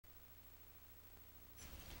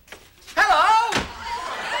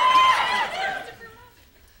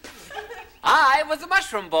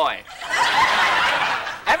mushroom boy.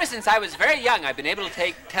 Ever since I was very young, I've been able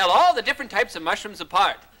to tell all the different types of mushrooms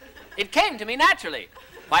apart. It came to me naturally.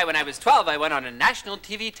 Why, when I was 12, I went on a national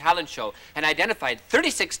TV talent show and identified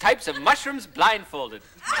 36 types of mushrooms blindfolded.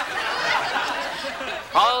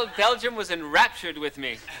 All Belgium was enraptured with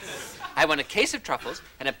me. I won a case of truffles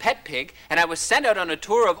and a pet pig, and I was sent out on a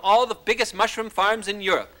tour of all the biggest mushroom farms in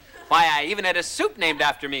Europe. Why, I even had a soup named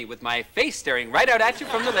after me with my face staring right out at you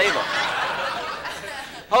from the label.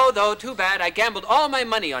 Oh, though, too bad, I gambled all my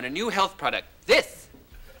money on a new health product. This,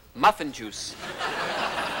 muffin juice.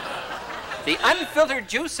 The unfiltered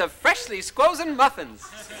juice of freshly squozen muffins.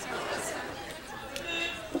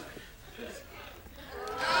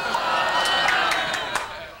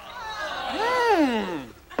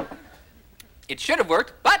 It should have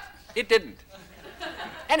worked, but it didn't.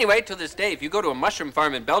 Anyway, to this day, if you go to a mushroom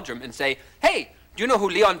farm in Belgium and say, "Hey, do you know who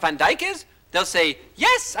Leon Van Dyk is?" They'll say,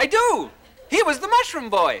 "Yes, I do. He was the mushroom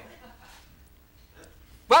boy."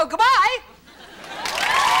 Well, goodbye.